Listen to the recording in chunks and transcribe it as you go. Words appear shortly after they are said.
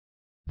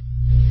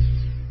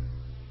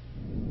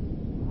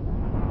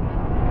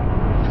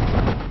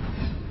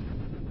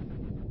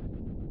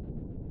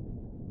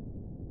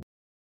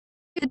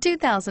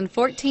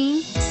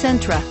2014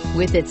 Sentra.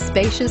 With its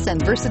spacious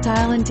and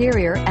versatile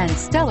interior and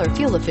stellar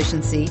fuel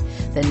efficiency,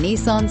 the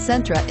Nissan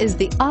Sentra is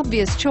the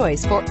obvious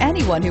choice for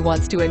anyone who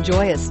wants to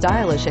enjoy a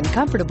stylish and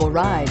comfortable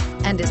ride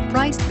and is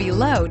priced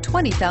below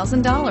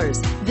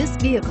 $20,000. This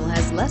vehicle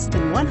has less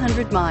than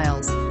 100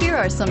 miles. Here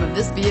are some of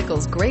this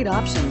vehicle's great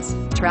options: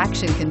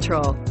 traction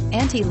control,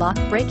 anti-lock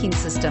braking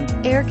system,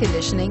 air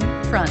conditioning,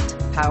 front,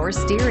 power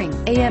steering,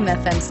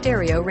 AM/FM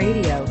stereo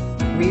radio,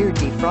 rear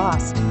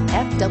defrost,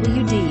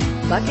 FWD,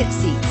 bucket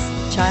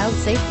seats, child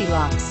safety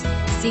locks,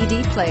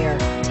 CD player.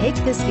 Take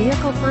this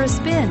vehicle for a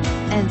spin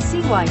and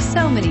see why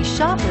so many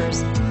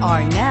shoppers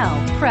are now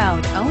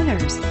proud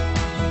owners.